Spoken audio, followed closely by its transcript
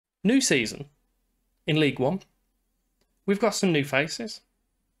New season in League One. We've got some new faces.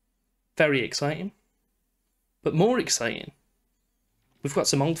 Very exciting. But more exciting, we've got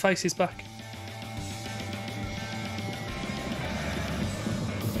some old faces back.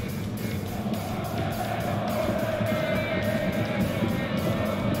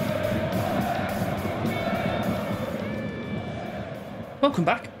 Welcome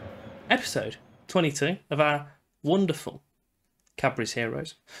back. Episode 22 of our wonderful Cadbury's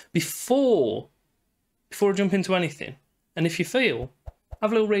Heroes. Before I jump into anything, and if you feel,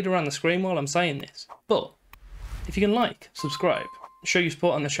 have a little read around the screen while I'm saying this, but if you can like, subscribe, show your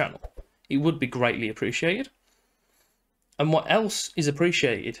support on the channel, it would be greatly appreciated. And what else is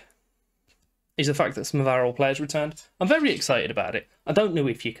appreciated is the fact that some of our old players returned. I'm very excited about it. I don't know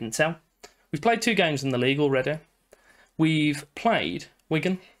if you can tell. We've played 2 games in the league already. We've played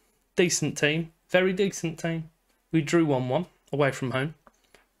Wigan, decent team, very decent team. We drew 1-1 away from home.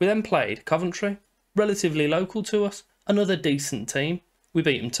 We then played Coventry, relatively local to us, another decent team. We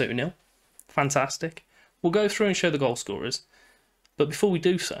beat them 2-0. Fantastic. We'll go through and show the goal scorers, but before we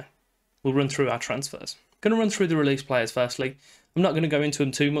do so, we'll run through our transfers. Going to run through the release players firstly. I'm not going to go into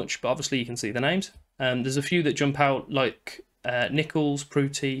them too much, but obviously you can see the names. There's a few that jump out like Nichols,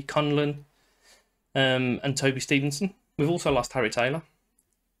 Pruti, Conlon, and Toby Stevenson. We've also lost Harry Taylor.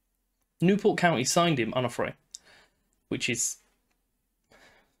 Newport County signed him on a free, which is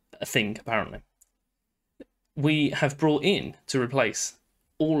a thing apparently. We have brought in to replace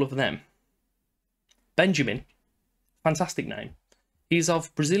all of them Benjamin, fantastic name. He's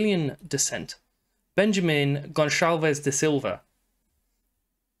of Brazilian descent. Benjamin Gonçalves de Silva.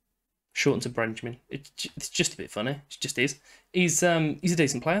 Shortened to Benjamin. It's just a bit funny. It just is. He's a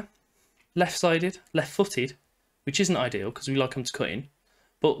decent player. Left-sided, left-footed, which isn't ideal because we like him to cut in.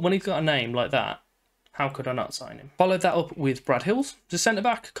 But when he's got a name like that, how could I not sign him? Followed that up with Brad Hills, the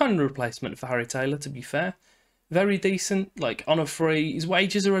centre-back, kind of a replacement for Harry Taylor, to be fair. Very decent, like on a free. His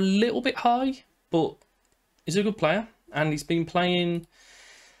wages are a little bit high, but he's a good player. And he's been playing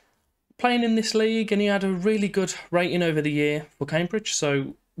in this league, and he had a really good rating over the year for Cambridge,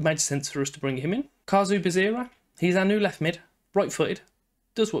 so it made sense for us to bring him in. Kazu Bazira, he's our new left mid, right-footed,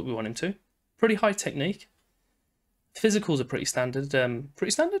 does what we want him to. Pretty high technique. Physicals are pretty standard.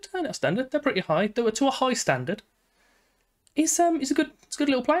 Pretty standard? No, not standard. They're pretty high. They were to a high standard. He's a good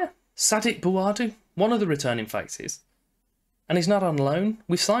little player. Sadiq Bouadou, one of the returning faces, and he's not on loan.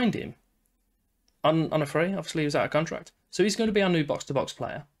 We've signed him on a free. Obviously, he was out of contract, so he's going to be our new box-to-box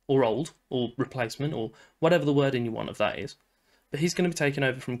player, or old, or replacement, or whatever the wording you want of that is. But he's going to be taking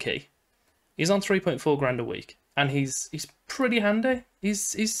over from Key. He's on 3.4 grand a week, and he's pretty handy.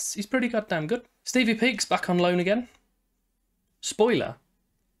 He's pretty goddamn good. Stevie Peake's back on loan again. Spoiler,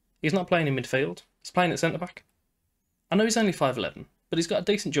 he's not playing in midfield. He's playing at centre-back. I know he's only 5'11", but he's got a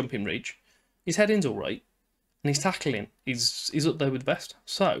decent jumping reach. His heading's all right, and his tackling, he's up there with the best.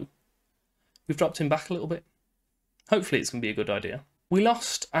 So, we've dropped him back a little bit. Hopefully it's going to be a good idea. We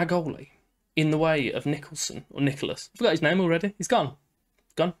lost our goalie in the way of Nicholson, or Nicholas. I forgot his name already. He's gone.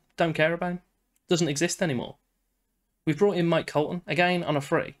 Gone. Don't care about him. Doesn't exist anymore. We've brought in Mike Colton, again on a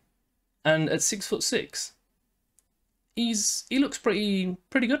free. And at 6'6", he looks pretty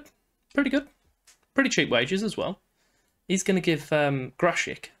good. Pretty cheap wages as well. He's going to give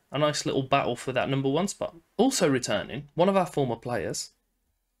Grashik a nice little battle for that number 1 spot. Also returning, one of our former players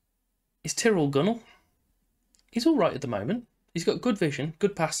is Tyrrell Gunnell. He's all right at the moment. He's got good vision,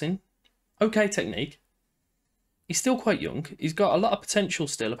 good passing, okay technique. He's still quite young. He's got a lot of potential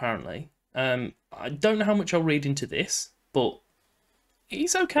still, apparently. I don't know how much I'll read into this, but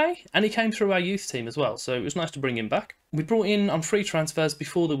he's okay. And he came through our youth team as well, so it was nice to bring him back. We brought in on free transfers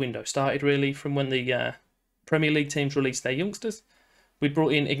before the window started, really, from when the Premier League teams released their youngsters. We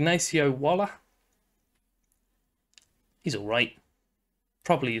brought in Ignacio Walla. He's all right.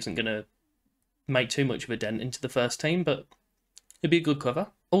 Probably isn't going to make too much of a dent into the first team, but it'd be a good cover.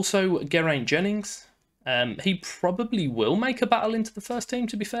 Also, Geraint Jennings. He probably will make a battle into the first team,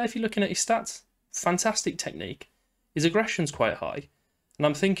 to be fair, if you're looking at his stats. Fantastic technique. His aggression's quite high. And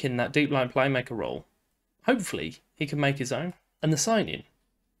I'm thinking that deep line playmaker role, hopefully, he can make his own. And the signing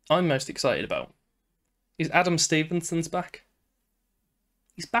I'm most excited about is Adam Stevenson's back.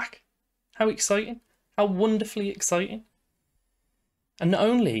 He's back. How exciting. How wonderfully exciting. And not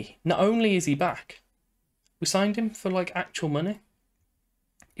only is he back, we signed him for like actual money.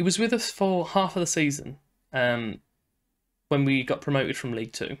 He was with us for half of the season when we got promoted from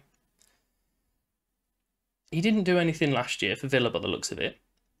League 2. He didn't do anything last year for Villa by the looks of it,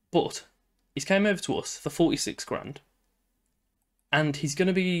 but he's came over to us for 46 grand. And he's going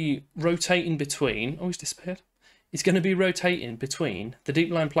to be rotating between... Oh, he's disappeared. is going to be rotating between the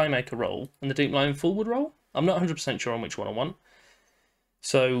deep line playmaker role and the deep line forward role. I'm not 100% sure on which one I want.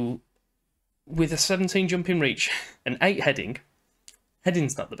 So with a 17 jumping reach and 8 heading,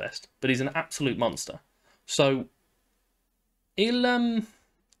 heading's not the best, but he's an absolute monster. So he'll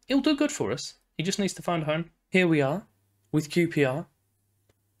do good for us. He just needs to find a home. Here we are with QPR,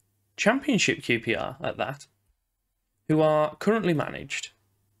 Championship QPR at that, who are currently managed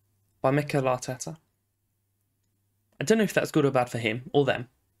by Mikel Arteta. I don't know if that's good or bad for him or them.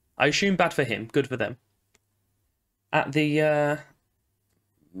 I assume bad for him, good for them. At the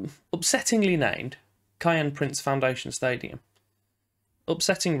upsettingly named Cayenne Prince Foundation Stadium.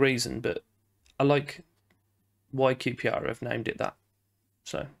 Upsetting reason, but I like why QPR have named it that.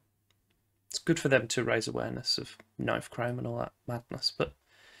 So it's good for them to raise awareness of knife crime and all that madness, but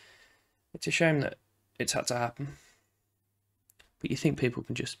it's a shame that it's had to happen. But you think people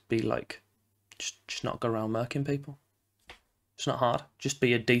can just be like, just not go around murking people? It's not hard. Just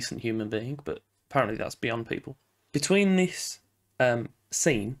be a decent human being, but apparently that's beyond people. Between this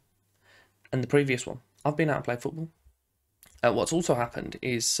scene and the previous one, I've been out and played football. What's also happened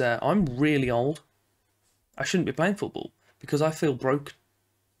is I'm really old. I shouldn't be playing football because I feel broke.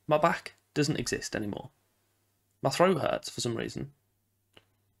 My back doesn't exist anymore. My throat hurts for some reason.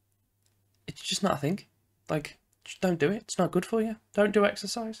 It's just not a thing. Like, just don't do it. It's not good for you. Don't do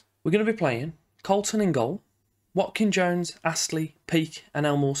exercise. We're going to be playing Colton in goal, Watkin Jones, Astley, Peake and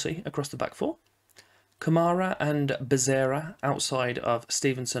El Morsi across the back four, Kamara and Bezerra outside of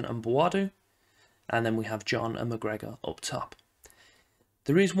Stevenson and Boadu, and then we have John and McGregor up top.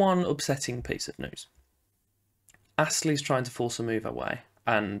 There is one upsetting piece of news. Astley's trying to force a move away,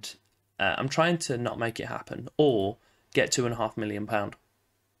 and I'm trying to not make it happen or get £2.5 million. I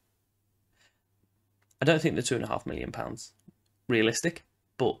don't think the £2.5 million realistic,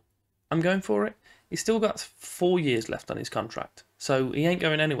 but I'm going for it. He's still got 4 years left on his contract, so he ain't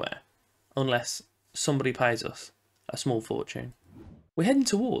going anywhere unless somebody pays us a small fortune. We're heading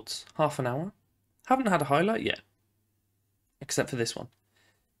towards half an hour. Haven't had a highlight yet, except for this one.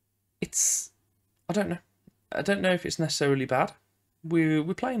 I don't know. I don't know if it's necessarily bad. We're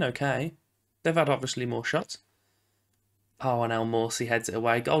playing okay. They've had obviously more shots. Oh, and El Morsi heads it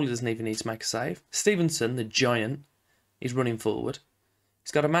away. Goalie doesn't even need to make a save. Stevenson, the giant, is running forward.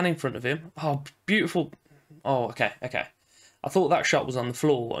 He's got a man in front of him. Oh, beautiful. Oh, okay. I thought that shot was on the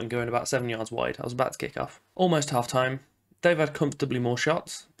floor and going about 7 yards wide. I was about to kick off. Almost half time. They've had comfortably more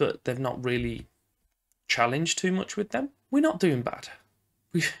shots, but they've not really challenged too much with them. We're not doing bad.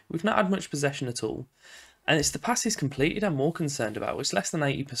 We've not had much possession at all. And it's the passes completed I'm more concerned about. It's less than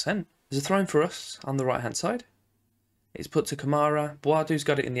 80%. There's a throw in for us on the right-hand side. It's put to Kamara. Boadu's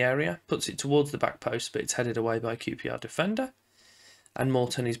got it in the area. Puts it towards the back post, but it's headed away by a QPR defender. And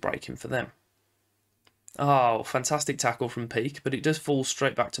Morton is breaking for them. Oh, fantastic tackle from Peake, but it does fall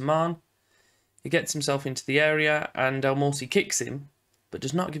straight back to Marn. He gets himself into the area, and El Morsi kicks him, but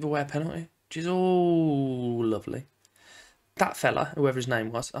does not give away a penalty, which is all lovely. That fella, whoever his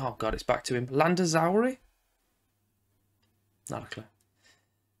name was, oh god, it's back to him. Landazuri? Not a clue.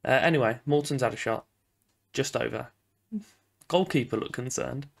 Anyway, Morton's had a shot. Just over. Goalkeeper looked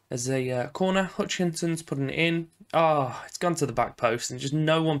concerned. There's a corner. Hutchinson's putting it in. Oh, it's gone to the back post and just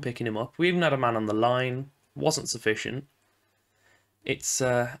no one picking him up. We even had a man on the line. Wasn't sufficient. It's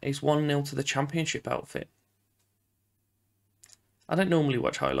 1-0 to the Championship outfit. I don't normally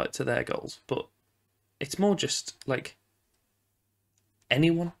watch highlights of their goals, but it's more just like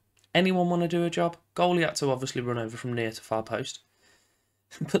anyone want to do a job. Goalie had to obviously run over from near to far post.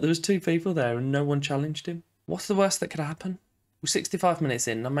 But there was 2 people there and no one challenged him. What's the worst that could happen? We're 65 minutes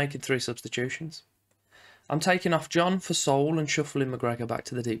in and I'm making 3 substitutions. I'm taking off John for Sol and shuffling McGregor back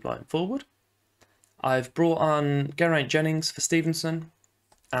to the deep line forward. I've brought on Geraint Jennings for Stevenson,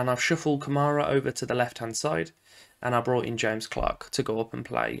 and I've shuffled Kamara over to the left-hand side, and I brought in James Clark to go up and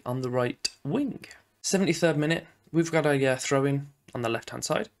play on the right wing. 73rd minute, we've got a throw-in on the left-hand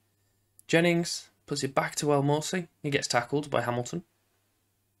side. Jennings puts it back to El Morsi. He gets tackled by Hamilton.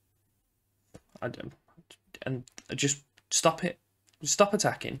 Just stop it. Stop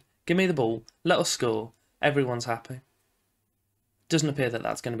attacking. Give me the ball. Let us score. Everyone's happy. Doesn't appear that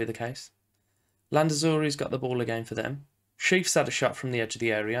that's going to be the case. Landazuri's got the ball again for them. Sheaf's had a shot from the edge of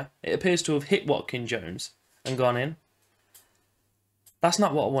the area. It appears to have hit Watkin Jones and gone in. That's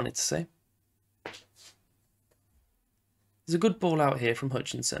not what I wanted to see. There's a good ball out here from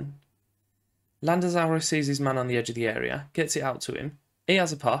Hutchinson. Landazuri sees his man on the edge of the area, gets it out to him. He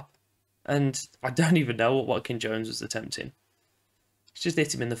has a pop, and I don't even know what Watkin Jones was attempting. He's just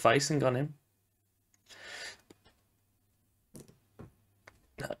hit him in the face and gone in.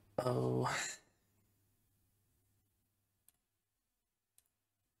 Oh.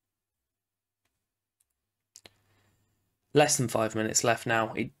 Less than 5 minutes left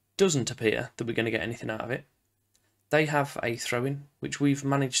now. It doesn't appear that we're going to get anything out of it. They have a throw-in, which we've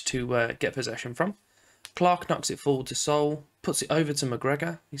managed to get possession from. Clark knocks it forward to Sol, puts it over to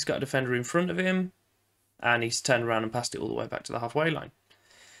McGregor. He's got a defender in front of him, and he's turned around and passed it all the way back to the halfway line.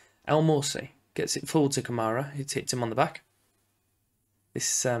 El Morsi gets it forward to Kamara. It hits him on the back.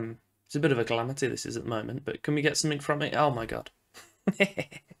 This it's a bit of a calamity, this is at the moment, but can we get something from it? Oh my god.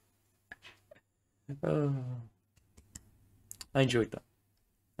 Oh. I enjoyed that.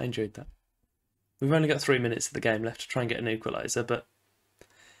 I enjoyed that. We've only got 3 minutes of the game left to try and get an equaliser, but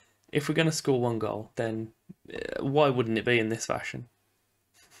if we're going to score 1 goal, then why wouldn't it be in this fashion?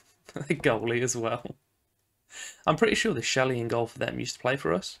 A goalie as well. I'm pretty sure this Shelley in goal for them used to play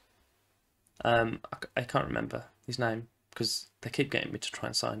for us. I can't remember his name because they keep getting me to try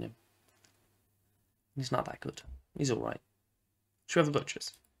and sign him. He's not that good. He's alright. Trevor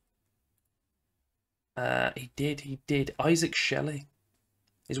Butchers. He did. Isaac Shelley.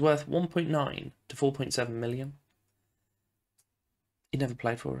 He's worth 1.9 to 4.7 million. He never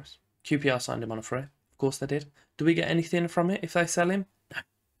played for us. QPR signed him on a free. Of course they did. Do we get anything from it if they sell him? No.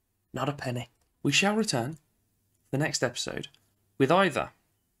 Not a penny. We shall return the next episode with either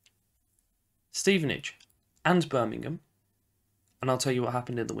Stevenage and Birmingham, and I'll tell you what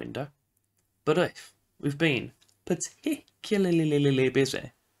happened in the window. But if we've been particularly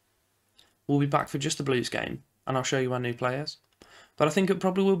busy, we'll be back for just the Blues game, and I'll show you our new players. But I think it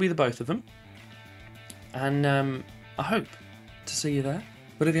probably will be the both of them, and I hope to see you there.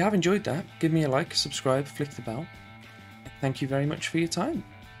 But if you have enjoyed that, give me a like, subscribe, flick the bell. Thank you very much for your time.